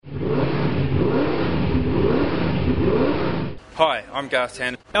Hi, I'm Garth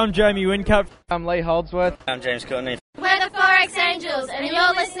Tander. I'm Jamie Whincup. I'm Lee Holdsworth. I'm James Courtney. We're the Forex Angels, and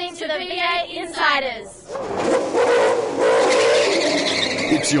you're listening to the V8 Insiders.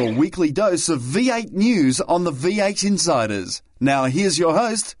 It's your weekly dose of V8 news on the V8 Insiders. Now here's your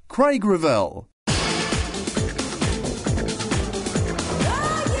host, Craig Revell.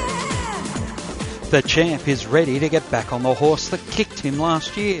 The champ is ready to get back on the horse that kicked him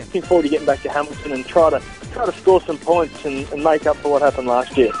last year. Looking forward to getting back to Hamilton and try to score some points and make up for what happened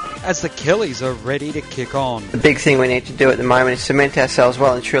last year. As the Kellys are ready to kick on. The big thing we need to do at the moment is cement ourselves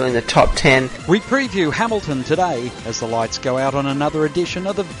well and truly in the top 10. We preview Hamilton today as the lights go out on another edition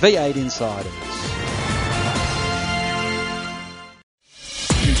of the V8 Insiders.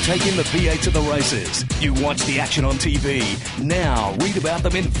 You've taken the V8 to the races. You watch the action on TV. Now read about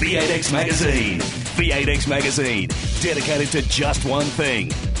them in V8X Magazine. V8X Magazine, dedicated to just one thing,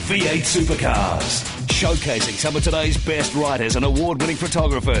 V8 Supercars. Showcasing some of today's best writers and award-winning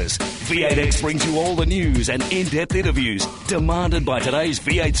photographers, V8X brings you all the news and in-depth interviews demanded by today's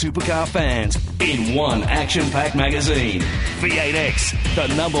V8 Supercar fans in one action-packed magazine. V8X, the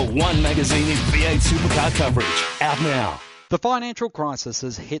 #1 magazine in V8 Supercar coverage. Out now. The financial crisis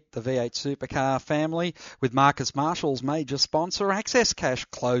has hit the V8 Supercar family, with Marcus Marshall's major sponsor, Access Cash,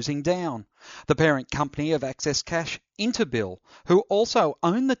 closing down. The parent company of Access Cash, Interbil, who also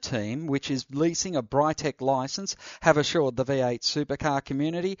own the team, which is leasing a Brightech licence, have assured the V8 Supercar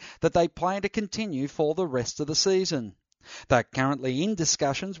community that they plan to continue for the rest of the season. They're currently in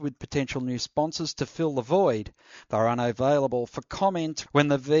discussions with potential new sponsors to fill the void. They're unavailable for comment when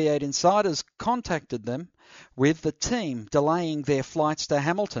the V8 Insiders contacted them, with the team delaying their flights to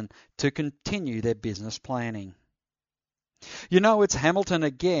Hamilton to continue their business planning. You know it's Hamilton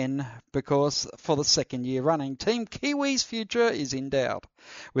again because for the second year running, Team Kiwi's future is in doubt,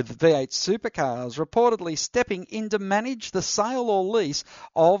 with the V8 Supercars reportedly stepping in to manage the sale or lease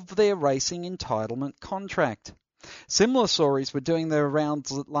of their racing entitlement contract. Similar stories were doing their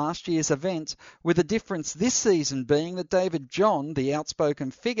rounds at last year's event, with the difference this season being that David John, the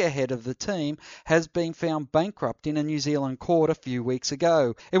outspoken figurehead of the team, has been found bankrupt in a New Zealand court a few weeks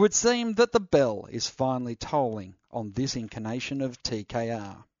ago. It would seem that the bell is finally tolling on this incarnation of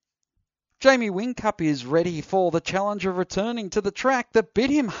TKR. Jamie Whincup is ready for the challenge of returning to the track that bit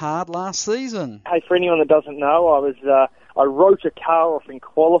him hard last season. Hey, for anyone that doesn't know, I wrote a car off in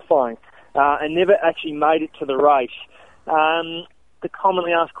qualifying and never actually made it to the race. The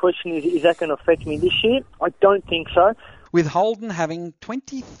commonly asked question is that going to affect me this year? I don't think so. With Holden having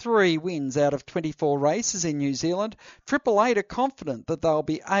 23 wins out of 24 races in New Zealand, Triple Eight are confident that they'll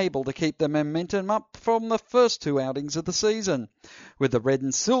be able to keep the momentum up from the first two outings of the season, with the red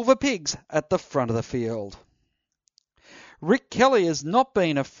and silver pigs at the front of the field. Rick Kelly has not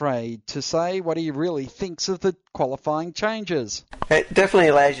been afraid to say what he really thinks of the qualifying changes. It definitely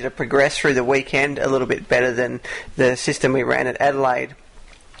allows you to progress through the weekend a little bit better than the system we ran at Adelaide.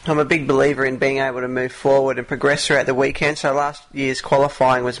 I'm a big believer in being able to move forward and progress throughout the weekend, so last year's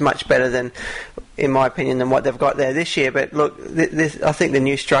qualifying was much better than, in my opinion, than what they've got there this year. But look, I think the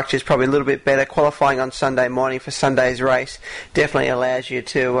new structure is probably a little bit better. Qualifying on Sunday morning for Sunday's race definitely allows you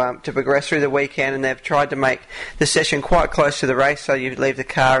to progress through the weekend, and they've tried to make the session quite close to the race, so you leave the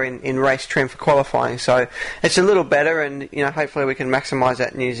car in race trim for qualifying. So it's a little better, and hopefully we can maximise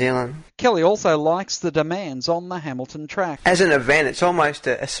that in New Zealand. Kelly also likes the demands on the Hamilton track. As an event, it's almost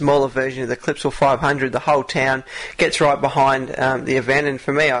a smaller version of the Clipsal 500. The whole town gets right behind the event, and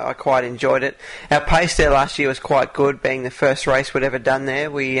for me, I quite enjoyed it. Our pace there last year was quite good, being the first race we'd ever done there.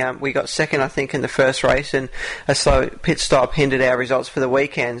 We got second, I think, in the first race, and a slow pit stop hindered our results for the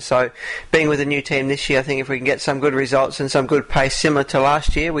weekend. So being with a new team this year, I think if we can get some good results and some good pace similar to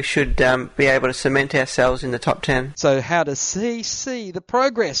last year, we should be able to cement ourselves in the top 10. So how does he see the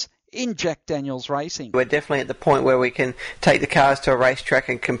progress in Jack Daniels Racing? We're definitely at the point where we can take the cars to a racetrack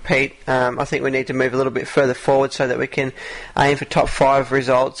and compete. I think we need to move a little bit further forward so that we can aim for top 5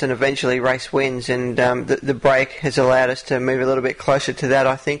 results and eventually race wins, and the break has allowed us to move a little bit closer to that,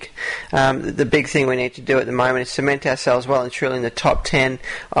 I think. The big thing we need to do at the moment is cement ourselves well and truly in the top 10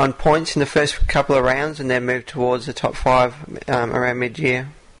 on points in the first couple of rounds, and then move towards the top 5 around mid-year.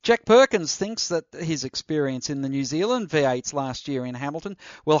 Jack Perkins thinks that his experience in the New Zealand V8s last year in Hamilton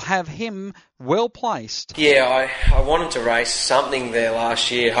will have him well placed. Yeah, I wanted to race something there last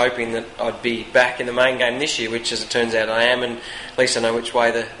year, hoping that I'd be back in the main game this year, which as it turns out I am, and at least I know which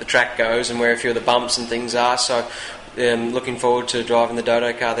way the track goes and where a few of the bumps and things are, so looking forward to driving the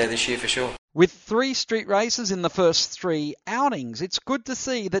Dodo car there this year for sure. With 3 street races in the first 3 outings, it's good to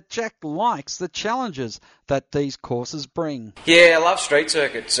see that Jack likes the challenges that these courses bring. Yeah, I love street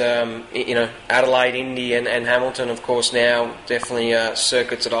circuits. Adelaide, Indy and Hamilton, of course, now definitely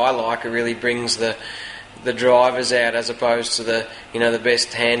circuits that I like. It really brings the drivers out as opposed to the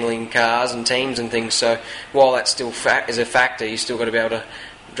best handling cars and teams and things. So while that still is a factor, you still got to be able to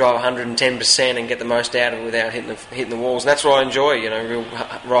drive 110% and get the most out of it without hitting the walls. And that's what I enjoy, real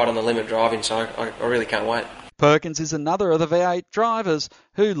right on the limit driving, so I really can't wait. Perkins is another of the V8 drivers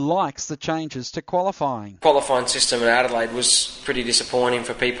who likes the changes to qualifying. Qualifying system at Adelaide was pretty disappointing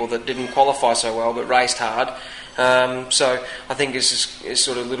for people that didn't qualify so well but raced hard. So I think it's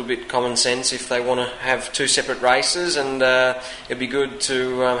sort of a little bit common sense if they want to have 2 separate races, and it'd be good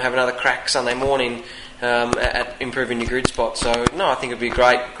to have another crack Sunday morning at improving your grid spot. So no, I think it'd be a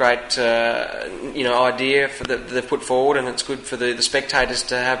great idea that they've put forward, and it's good for the spectators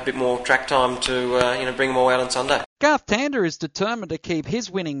to have a bit more track time to bring them all out on Sunday. Garth Tander is determined to keep his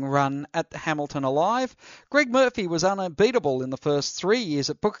winning run at Hamilton alive. Greg Murphy was unbeatable in the first 3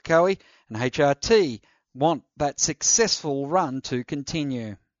 years at Pukekohe, and HRT want that successful run to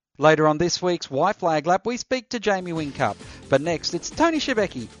continue. Later on this week's Y Flag Lap, we speak to Jamie Whincup. But next, it's Tony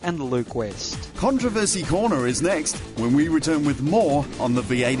Shebeki and Luke West. Controversy Corner is next when we return with more on the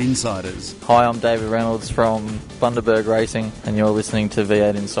V8 Insiders. Hi, I'm David Reynolds from Bundaberg Racing, and you're listening to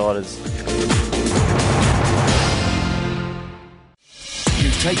V8 Insiders.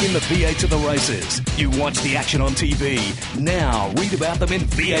 You take in the V8 to the races. You watch the action on TV. Now read about them in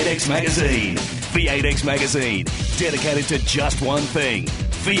V8X Magazine. V8X Magazine, dedicated to just one thing,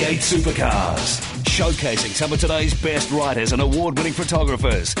 V8 Supercars. Showcasing some of today's best writers and award-winning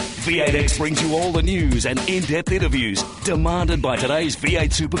photographers, V8X brings you all the news and in-depth interviews demanded by today's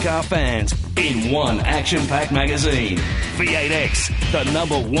V8 Supercar fans in one action-packed magazine. V8X, the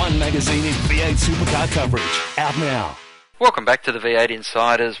 #1 magazine in V8 Supercar coverage. Out now. Welcome back to the V8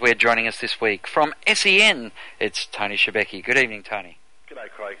 Insiders. We're joining us this week from SEN. It's Tony Shebeki. Good evening, Tony. G'day,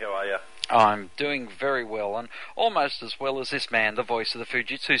 Craig. How are you? I'm doing very well, and almost as well as this man, the voice of the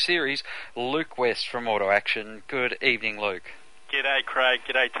Fujitsu series, Luke West from Auto Action. Good evening, Luke. G'day, Craig.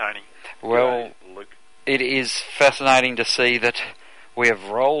 G'day, Tony. Well, G'day, Luke. It is fascinating to see that we have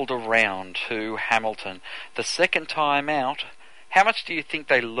rolled around to Hamilton the second time out. How much do you think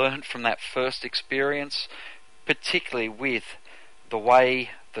they learned from that first experience, particularly with the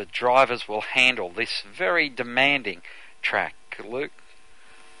way the drivers will handle this very demanding track, Luke?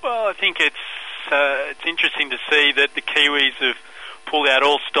 Well, I think it's interesting to see that the Kiwis have pulled out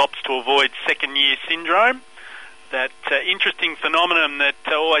all stops to avoid second-year syndrome. That interesting phenomenon that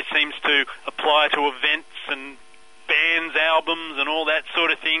always seems to apply to events and bands, albums, and all that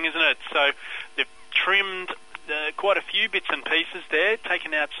sort of thing, isn't it? So they've trimmed quite a few bits and pieces there,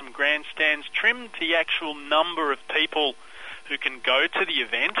 taken out some grandstands, trimmed the actual number of people who can go to the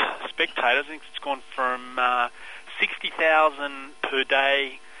event, spectators. I think it's gone from 60,000 per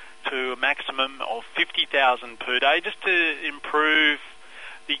day to a maximum of 50,000 per day, just to improve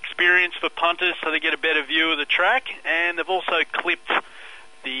the experience for punters so they get a better view of the track. And they've also clipped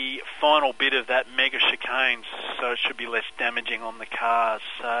the final bit of that mega chicane, so it should be less damaging on the cars.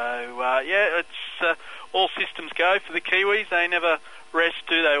 So, it's all systems go for the Kiwis. They never rest,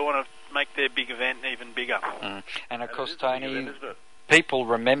 do they? Want to make their big event even bigger. And of course, Tony, people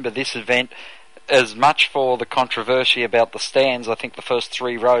remember this event as much for the controversy about the stands. I think the first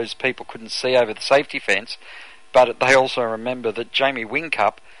 3 rows people couldn't see over the safety fence, but they also remember that Jamie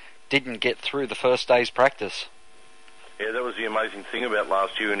Whincup didn't get through the first day's practice. Yeah, that was the amazing thing about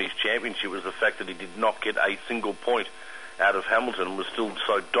last year in his championship, was the fact that he did not get a single point out of Hamilton and was still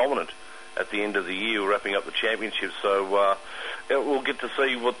so dominant at the end of the year, wrapping up the championship. So we'll get to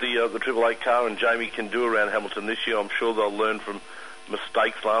see what the Triple Eight car and Jamie can do around Hamilton this year. I'm sure they'll learn from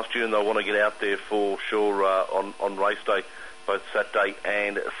mistakes last year, and they'll want to get out there for sure on race day, both Saturday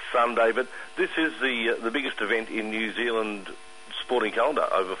and Sunday. But this is the biggest event in New Zealand sporting calendar,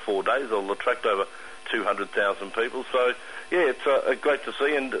 over 4 days. They'll attract over 200,000 people. So yeah, it's great to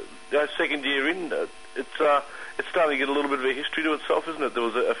see. And second year in, it's starting to get a little bit of a history to itself, isn't it? There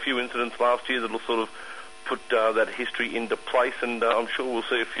was a few incidents last year that'll sort of put that history into place, and I'm sure we'll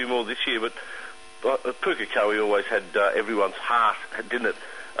see a few more this year. But Pukekohe always had everyone's heart, didn't it,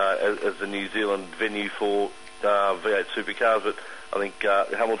 as the New Zealand venue for V8 supercars. But I think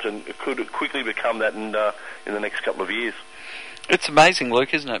Hamilton could quickly become that in the next couple of years. It's amazing,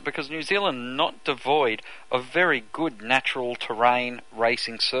 Luke, isn't it? Because New Zealand not devoid of very good natural terrain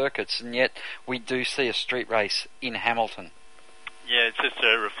racing circuits, and yet we do see a street race in Hamilton. Yeah, it's just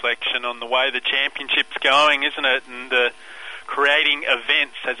a reflection on the way the championship's going, isn't it? And creating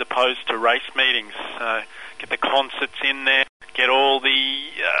events as opposed to race meetings. Get the concerts in there, get all the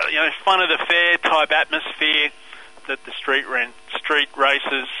fun of the fair type atmosphere that the street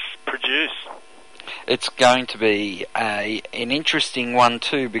races produce. It's going to be an interesting one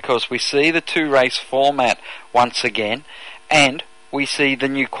too, because we see the 2-race format once again, and we see the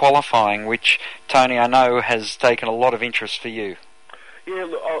new qualifying, which, Tony, I know has taken a lot of interest for you. Yeah,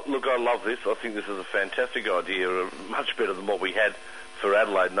 look, I love this. I think this is a fantastic idea, much better than what we had for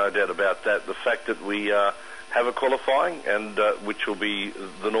Adelaide, no doubt about that. The fact that we have a qualifying, and which will be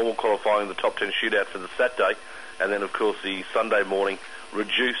the normal qualifying, the top 10 shootout for the Saturday, and then, of course, the Sunday morning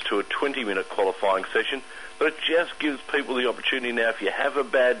reduced to a 20-minute qualifying session. But it just gives people the opportunity now, if you have a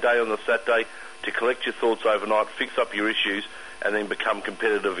bad day on the Saturday, to collect your thoughts overnight, fix up your issues, and then become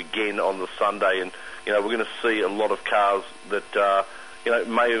competitive again on the Sunday. And, we're going to see a lot of cars that,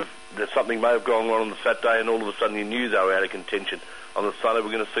 something may have gone on the Saturday, and all of a sudden you knew they were out of contention. On the Sunday,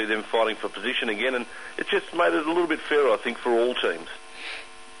 we're going to see them fighting for position again, and it's just made it a little bit fairer, I think, for all teams.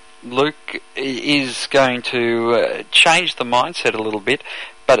 Luke is going to change the mindset a little bit,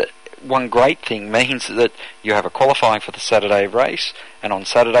 but one great thing means that you have a qualifying for the Saturday race, and on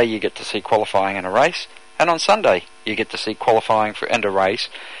Saturday you get to see qualifying and a race, and on Sunday you get to see qualifying and a race,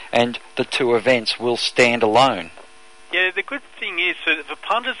 and the two events will stand alone. Yeah, the good thing is for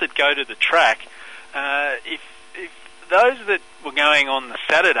punters that go to the track, if those that were going on the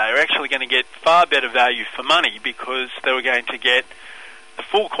Saturday are actually going to get far better value for money, because they were going to get the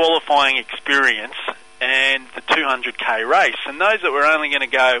full qualifying experience and the 200k race. And those that were only going to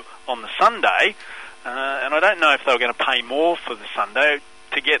go on the Sunday, and I don't know if they were going to pay more for the Sunday,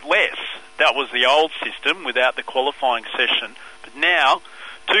 to get less. That was the old system without the qualifying session. But now,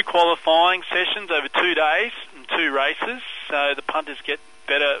 2 qualifying sessions over 2 days and 2 races, so the punters get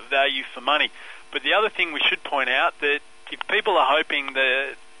better value for money. But the other thing we should point out, that if people are hoping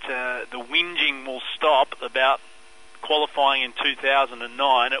that the whinging will stop about qualifying in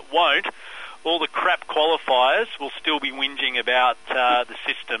 2009, it won't. All the crap qualifiers will still be whinging about the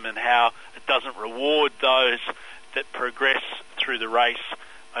system and how it doesn't reward those that progress through the race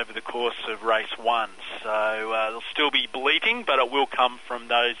over the course of race 1. So they'll still be bleating, but it will come from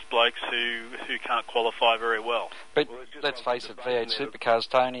those blokes who can't qualify very well. But let's face it, V8 Supercars,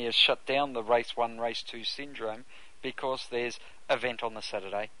 Tony, has shut down the race 1, race 2 syndrome, because there's event on the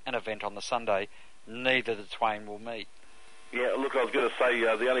Saturday and event on the Sunday. Neither the twain will meet. Yeah, look, I was going to say,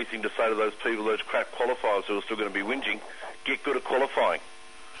 the only thing to say to those people, those crap qualifiers who are still going to be whinging, get good at qualifying.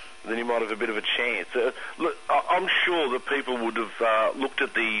 Then you might have a bit of a chance. Look, I'm sure that people would have looked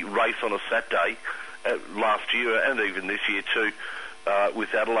at the race on a Saturday last year, and even this year too,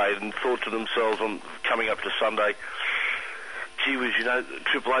 with Adelaide, and thought to themselves on coming up to Sunday, gee whiz,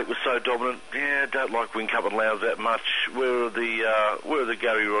 Triple Eight was so dominant. Yeah, don't like Whincup and Lowndes that much. Where are the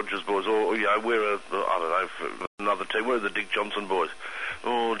Gary Rogers boys? Or where are I don't know, another team? Where are the Dick Johnson boys?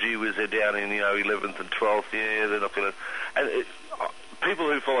 Oh, gee whiz, they're down in 11th and 12th. Yeah, they're not going to. And people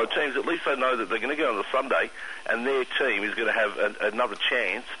who follow teams, at least they know that they're going to go on the Sunday, and their team is going to have another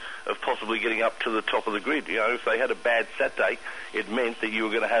chance of possibly getting up to the top of the grid. If they had a bad Saturday, it meant that you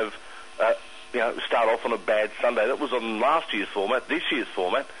were going to have. Start off on a bad Sunday. That was on last year's format. This year's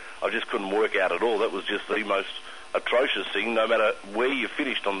format, I just couldn't work out at all. That was just the most atrocious thing. No matter where you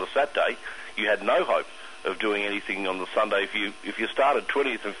finished on the Saturday, you had no hope of doing anything on the Sunday. If you started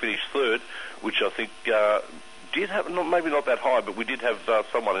 20th and finished 3rd, which I think did happen, maybe not that high, but we did have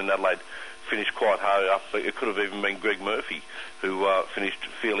someone in Adelaide finish quite high up. It could have even been Greg Murphy, who finished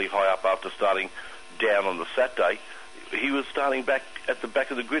fairly high up after starting down on the Saturday. He was starting back at the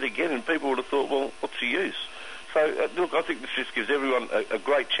back of the grid again, and people would have thought, well, what's the use? So, look, I think this just gives everyone a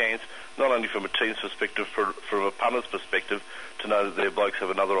great chance, not only from a team's perspective, from a punter's perspective, to know that their blokes have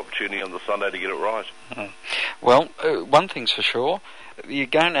another opportunity on the Sunday to get it right. Mm. Well, one thing's for sure, you're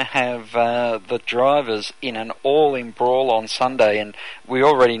going to have the drivers in an all-in brawl on Sunday, and we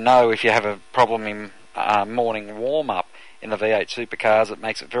already know if you have a problem in morning warm-up in the V8 Supercars, it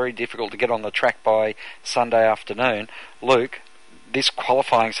makes it very difficult to get on the track by Sunday afternoon. Luke, this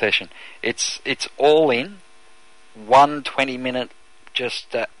qualifying session, it's all in, 1 20-minute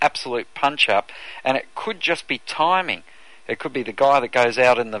just absolute punch-up, and it could just be timing. It could be the guy that goes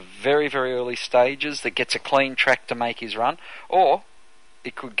out in the very, very early stages that gets a clean track to make his run, or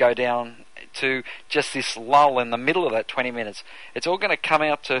it could go down to just this lull in the middle of that 20 minutes. It's all going to come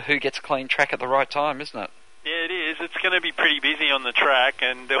out to who gets a clean track at the right time, isn't it? Yeah, it is. It's going to be pretty busy on the track,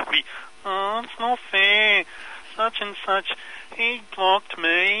 and there'll be, oh, it's not fair, such and such, he blocked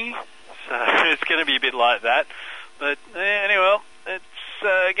me. So it's going to be a bit like that. But anyway,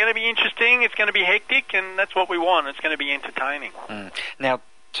 going to be interesting, it's going to be hectic, and that's what we want. It's going to be entertaining. Now,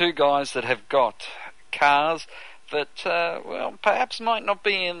 two guys that have got cars that, perhaps might not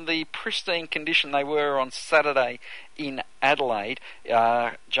be in the pristine condition they were on Saturday in Adelaide.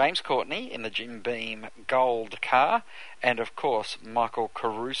 James Courtney in the Jim Beam Gold car, and of course Michael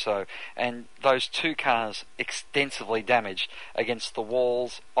Caruso. And those two cars extensively damaged against the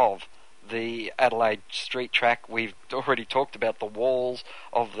walls of the Adelaide street track. We've already talked about the walls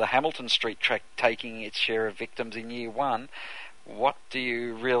of the Hamilton street track taking its share of victims in year one. What do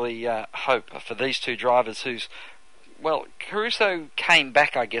you really hope for these two drivers who's... Well, Caruso came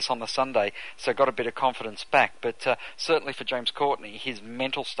back, I guess, on the Sunday, so got a bit of confidence back. But certainly for James Courtney, his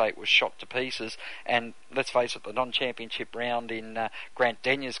mental state was shot to pieces. And let's face it, the non-championship round in Grant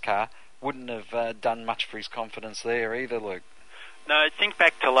Denye's car wouldn't have done much for his confidence there either, Luke. No, think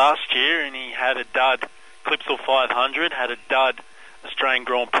back to last year, and he had a dud Clipsal 500, had a dud Australian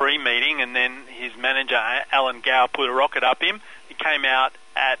Grand Prix meeting, and then his manager, Alan Gow, put a rocket up him. He came out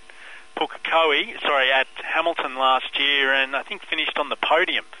at at Hamilton last year, and I think finished on the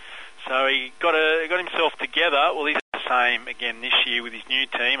podium. So he got himself together. Well, he's the same again this year with his new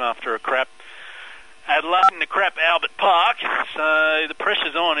team after a crap Adelaide and a crap Albert Park. So the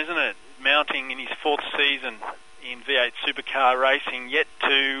pressure's on, isn't it? Mounting in his fourth season in V8 Supercar racing, yet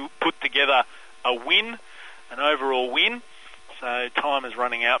to put together a win, an overall win. So time is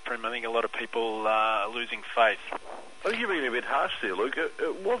running out for him. I think a lot of people are losing faith. I think you're being a bit harsh there, Luke.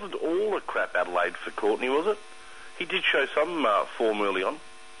 It wasn't all a crap Adelaide for Courtney, was it? He did show some form early on.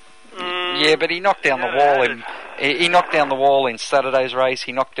 Yeah, but he knocked down the wall. He knocked down the wall in Saturday's race.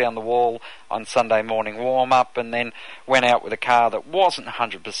 He knocked down the wall on Sunday morning warm-up, and then went out with a car that wasn't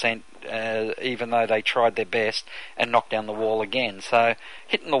 100%, even though they tried their best, and knocked down the wall again. So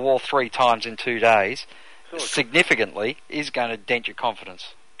hitting the wall 3 times in 2 days significantly is going to dent your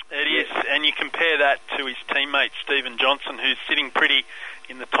confidence. It is, and you compare that to his teammate Stephen Johnson, who's sitting pretty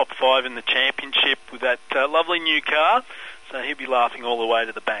in the top 5 in the championship with that lovely new car. So he'll be laughing all the way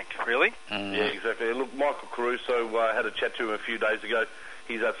to the bank, really. Yeah, exactly. Look, Michael Caruso, had a chat to him a few days ago.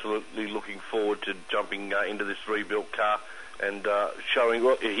 He's absolutely looking forward to jumping into this rebuilt car and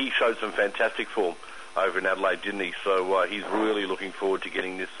he showed some fantastic form over in Adelaide, didn't he? So he's really looking forward to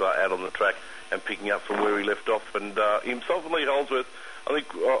getting this out on the track and picking up from where he left off. And himself and Lee Holdsworth, I think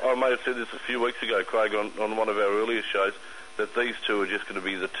I may have said this a few weeks ago, Craig, on one of our earlier shows, that these two are just going to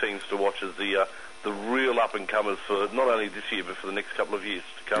be the teams to watch as the real up-and-comers for not only this year, but for the next couple of years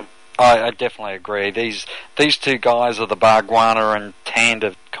to come. I definitely agree. These two guys are the Bargwanna and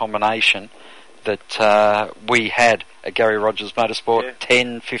Tander combination that we had at Gary Rogers Motorsport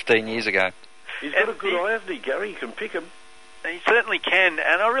 10, 15 years ago. He's got a good eye, hasn't he, Gary? You can pick him. He certainly can,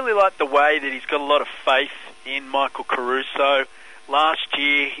 and I really like the way that he's got a lot of faith in Michael Caruso. Last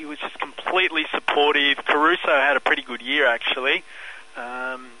year, he was just completely supportive. Caruso had a pretty good year, actually.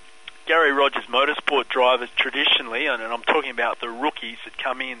 Gary Rogers Motorsport drivers traditionally, and I'm talking about the rookies that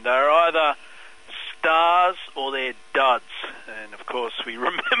come in, they're either stars or they're duds. And of course, we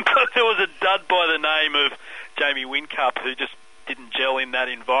remember there was a dud by the name of Jamie Whincup who just didn't gel in that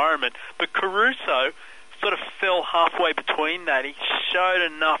environment. But Caruso sort of fell halfway between that. He showed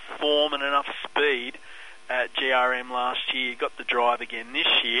enough form and enough speed at GRM last year, got the drive again this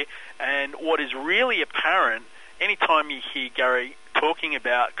year, and what is really apparent, anytime you hear Gary talking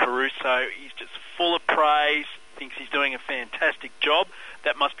about Caruso, he's just full of praise, thinks he's doing a fantastic job.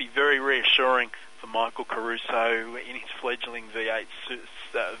 That must be very reassuring for Michael Caruso in his fledgling V8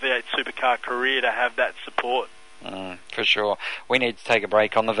 Supercar career to have that support. For sure. We need to take a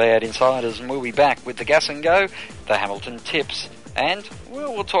break on the V8 Insiders, and we'll be back with the Gas and Go, the Hamilton Tips, and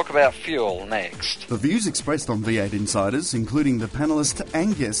we'll talk about fuel next. The views expressed on V8 Insiders, including the panellists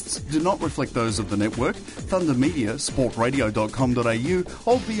and guests, do not reflect those of the network, Thunder Media,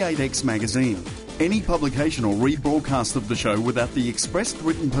 sportradio.com.au or V8X Magazine. Any publication or rebroadcast of the show without the expressed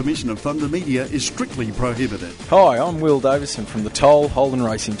written permission of Thunder Media is strictly prohibited. Hi, I'm Will Davison from the Toll Holden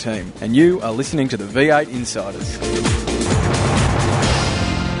Racing Team, and you are listening to the V8 Insiders.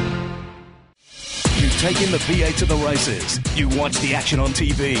 Take in the V8 to the races. You watch the action on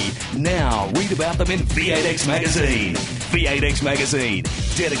TV. Now read about them in V8X Magazine. V8X Magazine,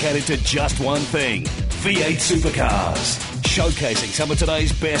 dedicated to just one thing, V8 Supercars. Showcasing some of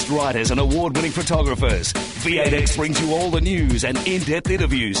today's best writers and award-winning photographers, V8X brings you all the news and in-depth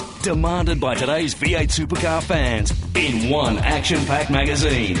interviews demanded by today's V8 Supercar fans in one action-packed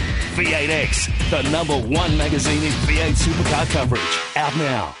magazine. V8X, the #1 magazine in V8 Supercar coverage. Out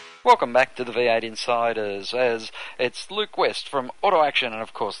now. Welcome back to the V8 Insiders, as it's Luke West from Auto Action and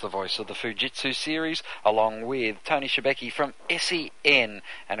of course the voice of the Fujitsu series, along with Tony Shebeki from SEN.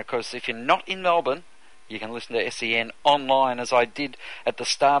 And of course, if you're not in Melbourne, you can listen to SEN online, as I did at the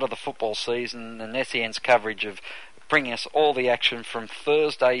start of the football season, and SEN's coverage of bringing us all the action from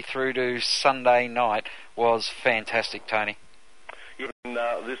Thursday through to Sunday night was fantastic, Tony.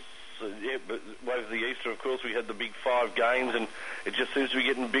 Yeah, but over the Easter, of course, we had the big 5 games, and it just seems to be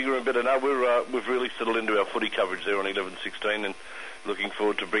getting bigger and better. Now we've really settled into our footy coverage there on 11:16, and looking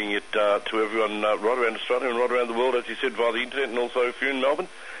forward to bringing it to everyone right around Australia and right around the world, as you said, via the internet, and also if you're in Melbourne,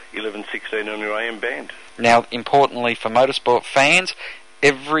 11:16 on your AM band. Now, importantly for motorsport fans,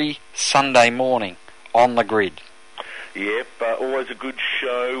 every Sunday morning on the grid. Yep, always a good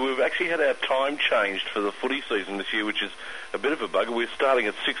show. We've actually had our time changed for the footy season this year, which is a bit of a bugger. We're starting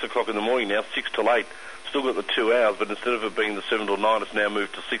at 6 o'clock in the morning now, 6 till 8. Still got the 2 hours, but instead of it being the 7 till 9, it's now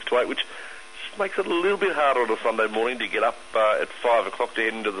moved to 6 to 8, which just makes it a little bit harder on a Sunday morning to get up at 5 o'clock to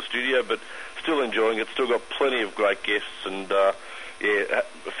head into the studio, but still enjoying it. Still got plenty of great guests, and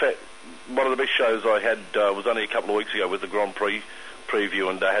one of the best shows I had was only a couple of weeks ago with the Grand Prix preview,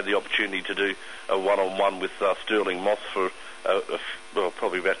 and I had the opportunity to do a one-on-one with Sterling Moss for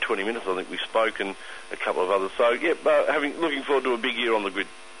probably about 20 minutes. I think we spoke, and a couple of others. So looking forward to a big year on the grid.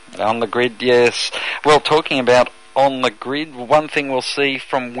 On the grid, yes. Well, talking about on the grid, one thing we'll see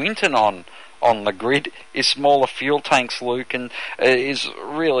from Winton on the grid is smaller fuel tanks, Luke, and is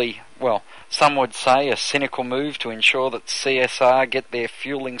really, well, some would say a cynical move to ensure that CSR get their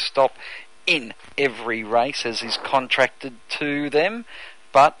fueling stop in every race as is contracted to them,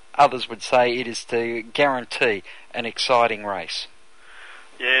 but others would say it is to guarantee an exciting race.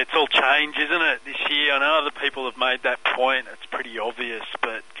 Yeah, it's all change, isn't it, this year? I know other people have made that point. It's pretty obvious,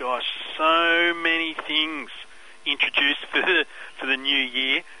 but gosh, so many things introduced for the new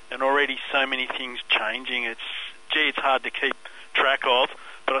year, and already so many things changing. It's hard to keep track of,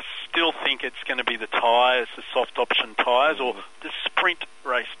 but I still think it's going to be the tyres, the soft option tyres, or the sprint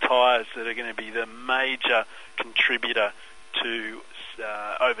race tyres that are going to be the major contributor to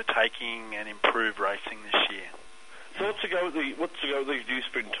overtaking and improved racing this year. So what's to go with these new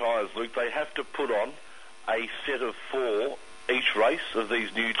sprint tyres, Luke? They have to put on a set of 4 each race of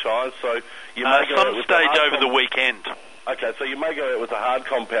these new tyres. So you may go some stage over the weekend. Okay, so you may go out with a hard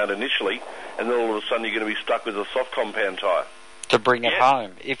compound initially, and then all of a sudden you're going to be stuck with a soft compound tyre to bring it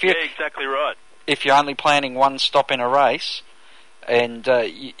home. Yeah, exactly right. If you're only planning one stop in a race, and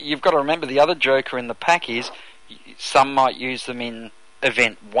you've got to remember the other joker in the pack is some might use them in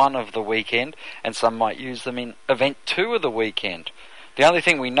event 1 of the weekend, and some might use them in event 2 of the weekend. The only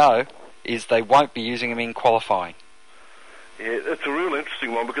thing we know is they won't be using them in qualifying. Yeah, it's a real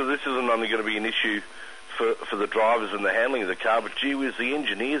interesting one, because this isn't only going to be an issue for the drivers and the handling of the car, but gee whiz, the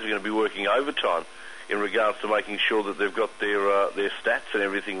engineers are going to be working overtime in regards to making sure that they've got their stats and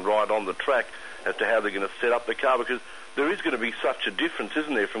everything right on the track as to how they're going to set up the car, because there is going to be such a difference,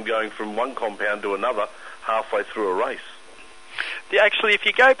 isn't there, from going from one compound to another halfway through a race. Actually, if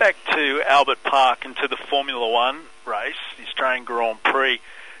you go back to Albert Park and to the Formula One race, the Australian Grand Prix,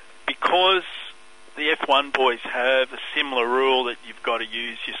 because the F1 boys have a similar rule that you've got to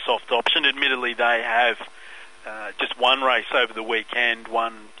use your soft option. Admittedly, they have just one race over the weekend,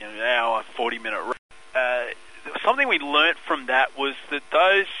 one hour, 40-minute race. Something we learnt from that was that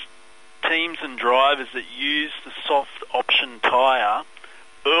those teams and drivers that use the soft option tyre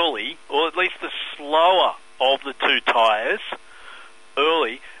early, or at least the slower of the 2 tyres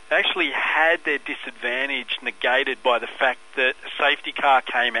early, actually had their disadvantage negated by the fact that a safety car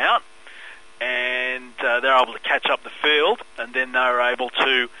came out, and they're able to catch up the field, and then they were able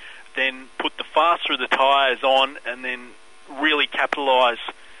to then put the faster of the tyres on and then really capitalise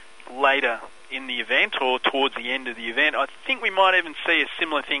later in the event or towards the end of the event. I think we might even see a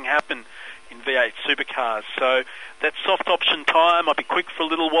similar thing happen in V8 supercars. So that soft option tyre might be quick for a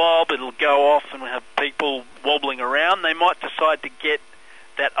little while, but it'll go off and we'll have people wobbling around. They might decide to get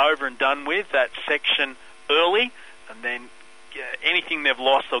that over and done with, that section early, and then anything they've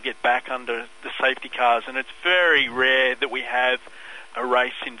lost they'll get back under the safety cars. And it's very rare that we have a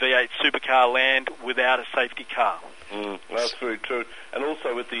race in V8 supercar land without a safety car. That's very true. And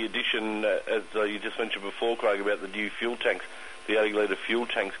also with the addition, as you just mentioned before, Craig, about the new fuel tanks, the 80-litre fuel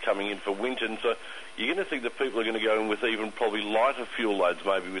tanks coming in for Winton. So you're going to think that people are going to go in with even probably lighter fuel loads,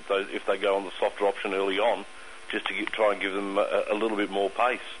 maybe with those if they go on the softer option early on, just to try and give them a little bit more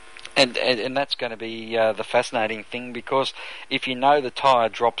pace. And that's going to be the fascinating thing, because if you know the tyre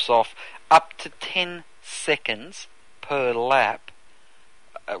drops off up to 10 seconds per lap,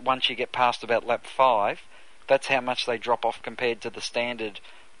 once you get past about lap 5, that's how much they drop off compared to the standard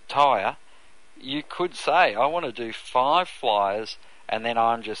tyre, you could say, I want to do 5 flyers, and then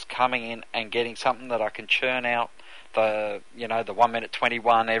I'm just coming in and getting something that I can churn out the 1 minute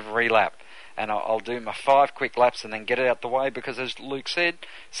 21 every lap. And I'll do my 5 quick laps and then get it out the way, because as Luke said,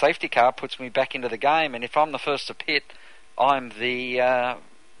 safety car puts me back into the game, and if I'm the first to pit, I'm the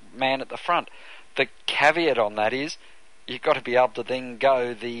man at the front. The caveat on that is you've got to be able to then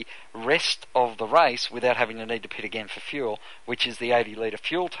go the rest of the race without having to need to pit again for fuel, which is the 80 litre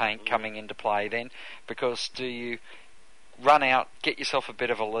fuel tank coming into play then, because do you run out, get yourself a bit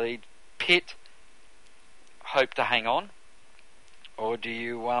of a lead, pit, hope to hang on, or do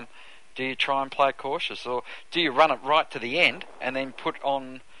you try and play cautious, or do you run it right to the end and then put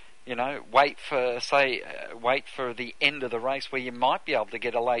on, wait for the end of the race where you might be able to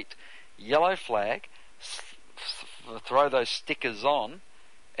get a late yellow flag, throw those stickers on,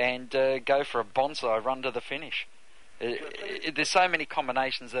 and go for a bonsai run to the finish. There's so many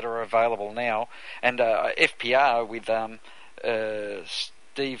combinations that are available now, and FPR with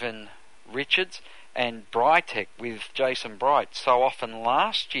Stephen Richards and Brytech with Jason Bright so often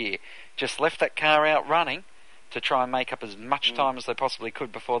last year just left that car out running to try and make up as much time as they possibly could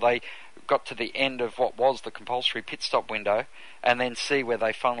before they got to the end of what was the compulsory pit stop window, and then see where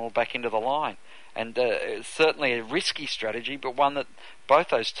they funneled back into the line. And certainly a risky strategy, but one that both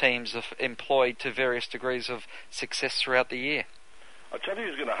those teams have employed to various degrees of success throughout the year. I tell you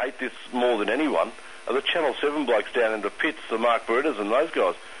who's going to hate this more than anyone are the Channel 7 blokes down in the pits, the Mark Berettas and those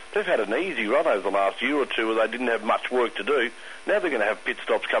guys. They've had an easy run over the last year or two where they didn't have much work to do. Now they're going to have pit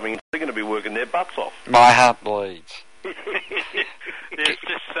stops coming in. They're going to be working their butts off. My heart bleeds. There's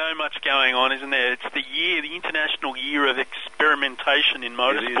just so much going on, isn't there? It's the international year of experimentation in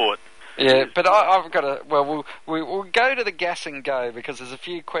motorsport. Yeah, but I've got to... Well, we'll go to the gas and go, because there's a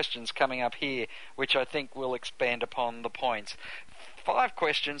few questions coming up here which I think will expand upon the points. 5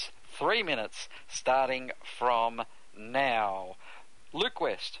 questions, 3 minutes, starting from now. Luke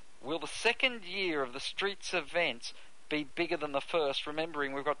West, will the second year of the Streets events be bigger than the first?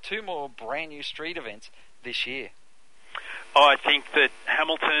 Remembering we've got 2 more brand new street events this year. I think that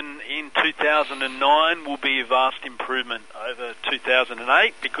Hamilton in 2009 will be a vast improvement over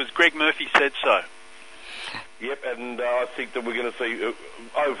 2008 because Greg Murphy said so. Yep, and I think that we're going to see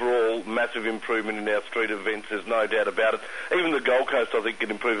overall massive improvement in our street events. There's no doubt about it. Even the Gold Coast, I think, can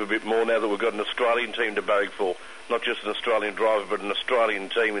improve a bit more now that we've got an Australian team to barrack for. Not just an Australian driver, but an Australian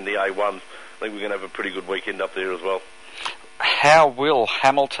team in the A1s. I think we're going to have a pretty good weekend up there as well. How will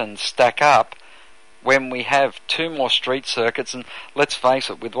Hamilton stack up when we have 2 more street circuits? And let's face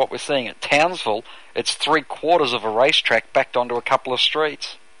it, with what we're seeing at Townsville, it's 3/4 of a racetrack backed onto a couple of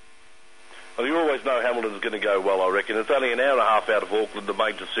streets. Well, you always know Hamilton's going to go well, I reckon. It's only an hour and a half out of Auckland, the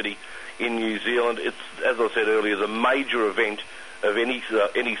major city in New Zealand. It's, as I said earlier, the major event of any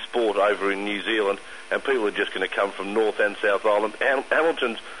sport over in New Zealand, and people are just going to come from North and South Island.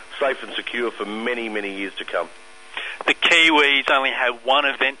 Hamilton's safe and secure for many, many years to come. The Kiwis only have 1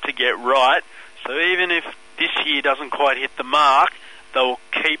 event to get right, so even if this year doesn't quite hit the mark, they'll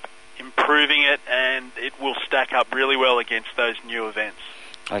keep improving it and it will stack up really well against those new events.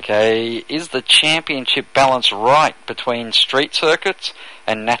 Okay, is the championship balance right between street circuits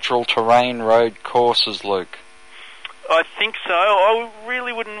and natural terrain road courses, Luke? I think so. I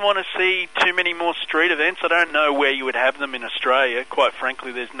really wouldn't want to see too many more street events. I don't know where you would have them in Australia. Quite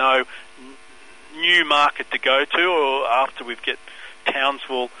frankly, there's no new market to go to, or after we get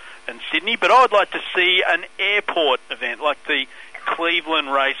Townsville and Sydney. But I would like to see an airport event like the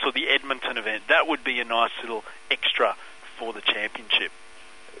Cleveland race or the Edmonton event. That would be a nice little extra for the championship.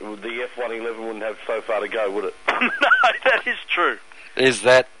 The F111 wouldn't have so far to go, would it? No, that is true. Is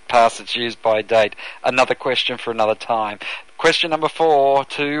that past its use by date? Another question for another time. Question number 4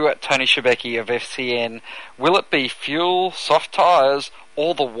 to Tony Shebeki of FCN. Will it be fuel, soft tyres,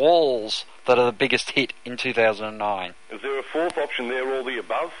 or the walls that are the biggest hit in 2009? Is there a 4th option there, all the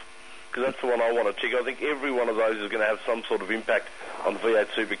above? Because that's the one I want to tick. I think every one of those is going to have some sort of impact on V8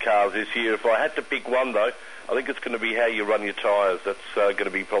 supercars this year. If I had to pick one, though, I think it's going to be how you run your tyres. That's going to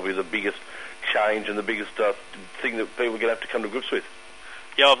be probably the biggest change and the biggest thing that people are going to have to come to grips with.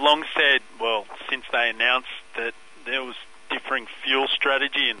 Yeah, I've long said, well, since they announced that there was differing fuel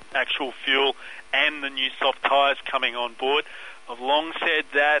strategy and actual fuel and the new soft tyres coming on board, I've long said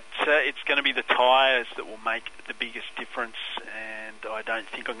that it's going to be the tyres that will make the biggest difference, and I don't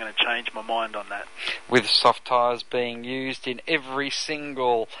think I'm going to change my mind on that. With soft tyres being used in every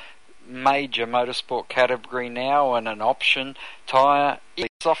single major motorsport category now and an option tyre, is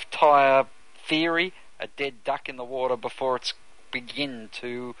soft tyre theory a dead duck in the water before it's begin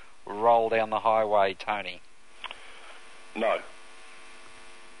to roll down the highway, Tony? No.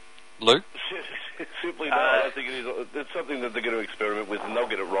 Luke? Simply no. I don't think it is. It's something that they're going to experiment with, and they'll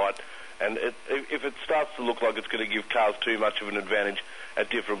get it right. And if it starts to look like it's going to give cars too much of an advantage at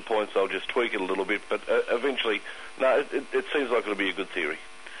different points, they'll just tweak it a little bit. But eventually, no, it seems like it'll be a good theory.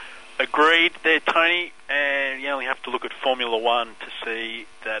 Agreed there, Tony, and you only have to look at Formula One to see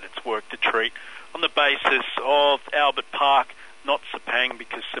that it's worked a treat on the basis of Albert Park, not Sepang,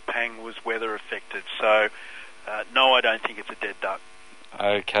 because Sepang was weather affected. So, no, I don't think it's a dead duck.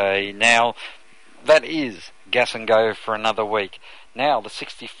 Okay, now that is gas and go for another week. Now, the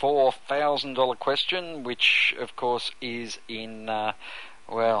 $64,000 question, which of course is in,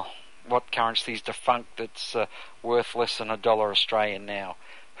 what currency is defunct that's worth less than $1 Australian now?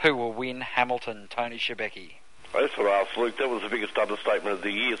 Who will win Hamilton? Tony Shebeki. That's what I asked Luke. That was the biggest understatement of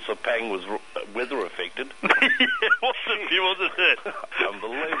the year. Sepang was weather affected. wasn't it?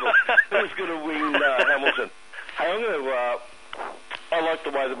 Unbelievable. Who's going to win Hamilton? Hey, I'm going to... I like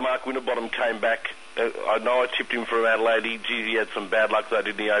the way that Mark Winterbottom came back. I know I tipped him for Adelaide. He had some bad luck, though,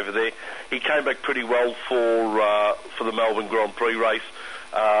 didn't he, over there? He came back pretty well for the Melbourne Grand Prix race.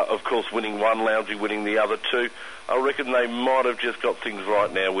 Of course, winning one, Lownsley winning the other two. I reckon they might have just got things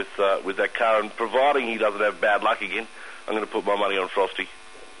right now with that car, and providing he doesn't have bad luck again, I'm going to put my money on Frosty.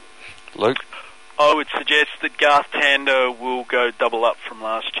 Luke? I would suggest that Garth Tander will go double up from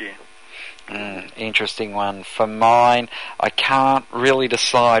last year. Interesting one. For mine, I can't really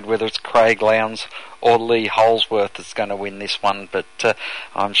decide whether it's Craig Lowndes or Lee Holsworth that's going to win this one, but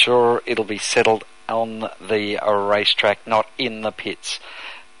I'm sure it'll be settled on the racetrack, not in the pits.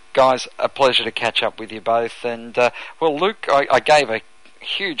 Guys, a pleasure to catch up with you both. And, Luke, I gave a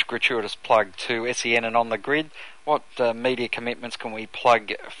huge gratuitous plug to SEN and On the Grid. What media commitments can we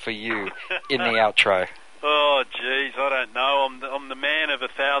plug for you in the outro? Oh, geez, I don't know. I'm the man of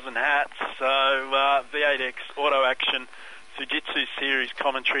 1,000 hats. So, V8X Auto Action Fujitsu Series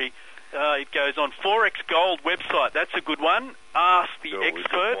commentary. It goes on 4X Gold website. That's a good one. Ask the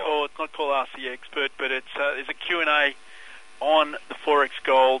Expert, or it's not called Ask the Expert, but there's a Q&A on the 4X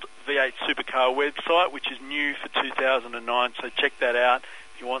Gold V8 Supercar website, which is new for 2009. So check that out.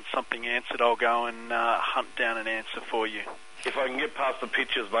 If you want something answered, I'll go and hunt down an answer for you. If I can get past the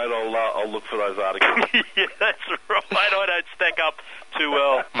pictures, mate, I'll look for those articles. Yeah, that's right. I don't stack up too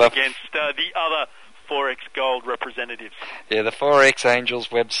well against the other 4X Gold representatives. Yeah, the 4X Angels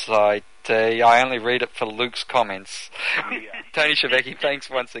website, I only read it for Luke's comments. Tony Shebeki, thanks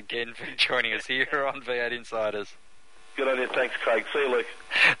once again for joining us here on V8 Insiders. Good on you. Thanks, Craig. See you, Luke.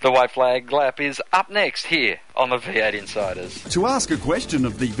 The White Flag Lap is up next here on the V8 Insiders. To ask a question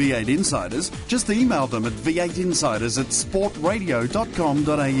of the V8 Insiders, just email them at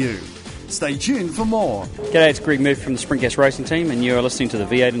v8insiders@sportradio.com.au. Stay tuned for more. G'day, it's Greg Murphy from the Sprint Gas Racing Team, and you're listening to the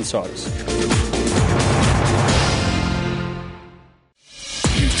V8 Insiders.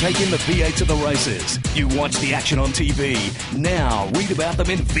 Take in the V8 to the races. You watch the action on TV. Now read about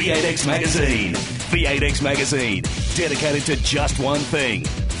them in V8X Magazine. V8X Magazine, dedicated to just one thing,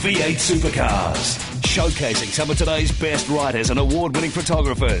 V8 Supercars. Showcasing some of today's best writers and award-winning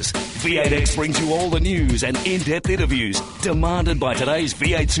photographers. V8X brings you all the news and in-depth interviews demanded by today's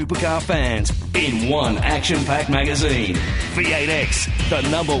V8 Supercar fans in one action-packed magazine. V8X, the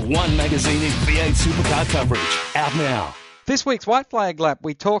 #1 magazine in V8 Supercar coverage. Out now. This week's White Flag Lap,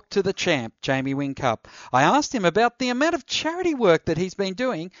 we talked to the champ, Jamie Whincup. I asked him about the amount of charity work that he's been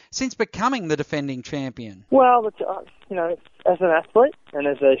doing since becoming the defending champion. Well, as an athlete and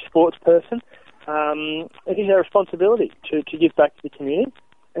as a sports person, it is our responsibility to give back to the community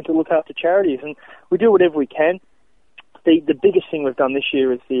and to look after charities. And we do whatever we can. The biggest thing we've done this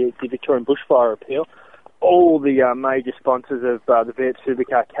year is the Victorian Bushfire Appeal. All the major sponsors of the V8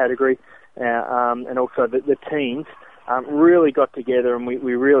 Supercar category and also the teams really got together, and we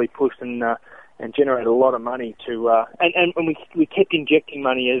really pushed and generated a lot of money to and we kept injecting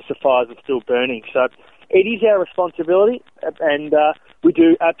money as the fires are still burning. So it is our responsibility, and we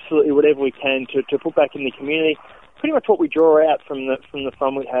do absolutely whatever we can to put back in the community. Pretty much what we draw out from the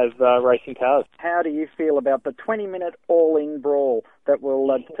fun we have racing cars. How do you feel about the 20-minute all-in brawl that will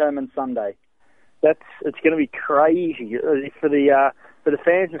determine Sunday? It's going to be crazy for the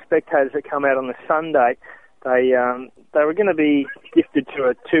fans and spectators that come out on the Sunday. They were going to be gifted to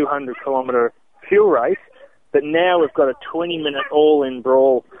a 200-kilometre fuel race, but now we've got a 20-minute all-in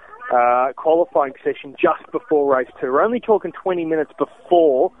brawl qualifying session just before race 2. We're only talking 20 minutes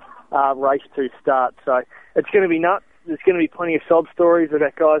before race 2 starts, so it's going to be nuts. There's going to be plenty of sob stories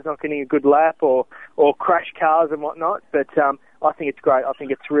about guys not getting a good lap or crash cars and whatnot, but I think it's great. I think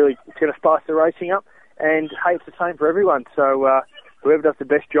it's going to spice the racing up, and hey, it's the same for everyone, so whoever does the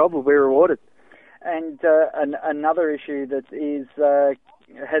best job will be rewarded. And another issue that is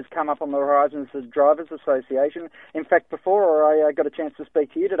has come up on the horizon is the Drivers Association. In fact, before I got a chance to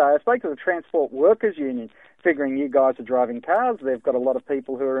speak to you today, I spoke to the Transport Workers Union, figuring you guys are driving cars. They've got a lot of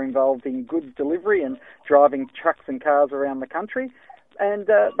people who are involved in goods delivery and driving trucks and cars around the country. And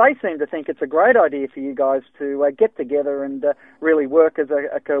they seem to think it's a great idea for you guys to get together and really work as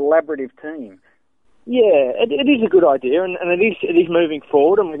a collaborative team. Yeah, it is a good idea, and it is moving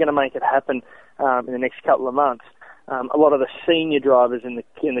forward, and we're going to make it happen in the next couple of months. A lot of the senior drivers in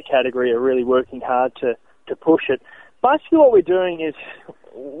the category are really working hard to push it. Basically, what we're doing is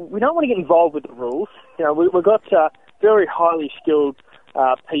we don't want to get involved with the rules. You know, we've got very highly skilled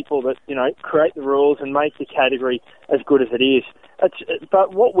people that create the rules and make the category as good as it is.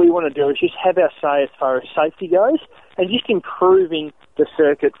 But what we want to do is just have our say as far as safety goes, and just improving the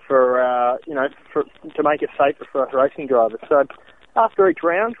circuit to make it safer for us racing drivers. So after each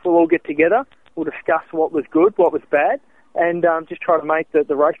round, we'll all get together, we'll discuss what was good, what was bad, and just try to make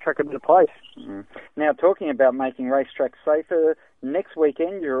the racetrack a better place. Mm. Now, talking about making racetracks safer, next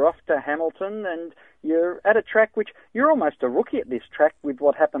weekend you're off to Hamilton, and you're at a track which you're almost a rookie at this track with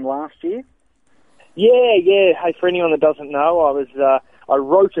what happened last year. Yeah. Hey, for anyone that doesn't know, I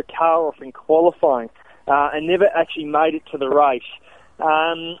wrote a car off in qualifying and never actually made it to the race.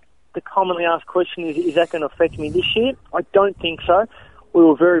 The commonly asked question is that going to affect me this year? I don't think so. We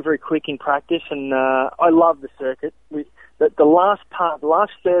were very, very quick in practice, and I love the circuit. The last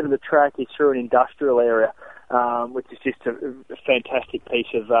third of the track is through an industrial area, which is just a fantastic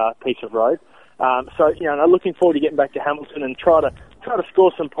piece of road. So I'm looking forward to getting back to Hamilton and try to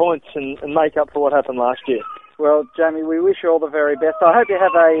score some points and make up for what happened last year. Well, Jamie, we wish you all the very best. I hope you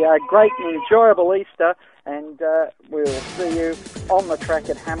have a great and enjoyable Easter, and we'll see you on the track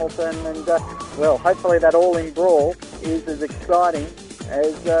at Hamilton. And hopefully that all-in brawl is as exciting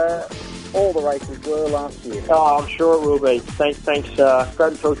as all the races were last year. Oh, I'm sure it will be. Thanks. Great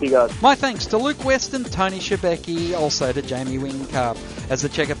to talk to you guys. My thanks to Luke West and Tony Shebeki, also to Jamie Whincup. As the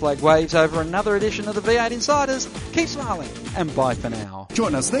checker flag waves over another edition of the V8 Insiders, keep smiling and bye for now.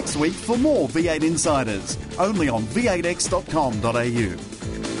 Join us next week for more V8 Insiders, only on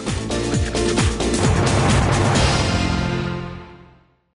v8x.com.au.